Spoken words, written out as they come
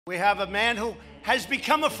We have a man who has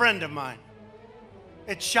become a friend of mine.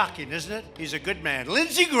 It's shocking, isn't it? He's a good man.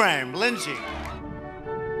 Lindsey Graham. Lindsey.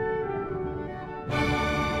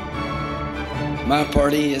 My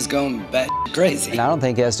party is going bat crazy. And I don't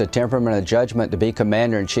think he has the temperament or judgment to be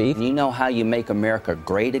commander-in-chief. You know how you make America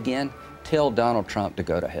great again? Tell Donald Trump to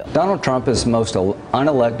go to hell. Donald Trump is the most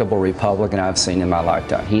unelectable Republican I've seen in my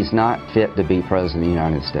lifetime. He's not fit to be president of the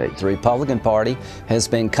United States. The Republican Party has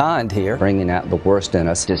been kind here, bringing out the worst in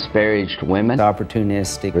us. Disparaged women,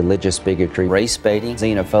 opportunistic religious bigotry, race baiting,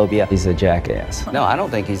 xenophobia. He's a jackass. No, I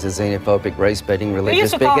don't think he's a xenophobic, race baiting,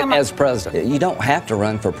 religious bigot as president. You don't have to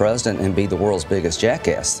run for president and be the world's biggest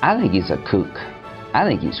jackass. I think he's a kook. I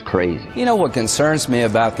think he's crazy. You know what concerns me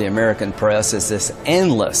about the American press is this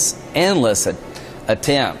endless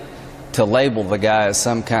attempt to label the guy as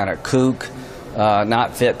some kind of kook,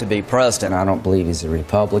 not fit to be president. I don't believe he's a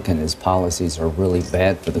Republican. His policies are really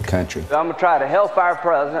bad for the country. I'm going to try to help our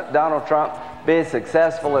president, Donald Trump, be as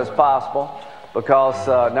successful as possible because,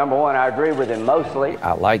 number one, I agree with him mostly.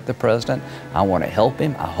 I like the president. I want to help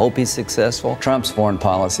him. I hope he's successful. Trump's foreign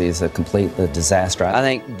policy is a complete disaster. I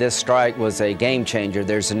think this strike was a game changer.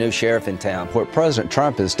 There's a new sheriff in town. What President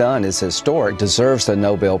Trump has done is historic, deserves the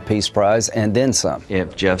Nobel Peace Prize, and then some.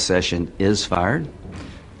 If Jeff Sessions is fired,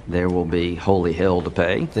 there will be holy hell to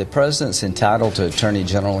pay. The president's entitled to attorney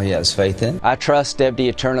general he has faith in. I trust Deputy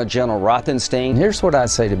Attorney General Rothenstein. Here's what I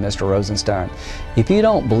say to Mr. Rosenstein. If you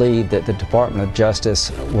don't believe that the Department of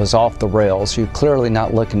Justice was off the rails, you're clearly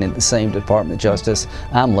not looking at the same Department of Justice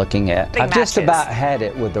I'm looking at. I've just about had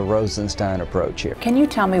it with the Rosenstein approach here. Can you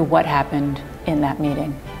tell me what happened in that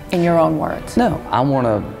meeting? In your own words. No, I want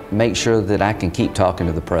to make sure that I can keep talking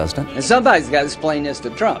to the president. And somebody's got to explain this to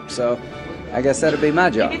Trump, so I guess that'll be my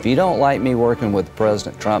job. If you don't like me working with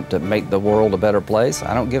President Trump to make the world a better place,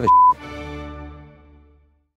 I don't give a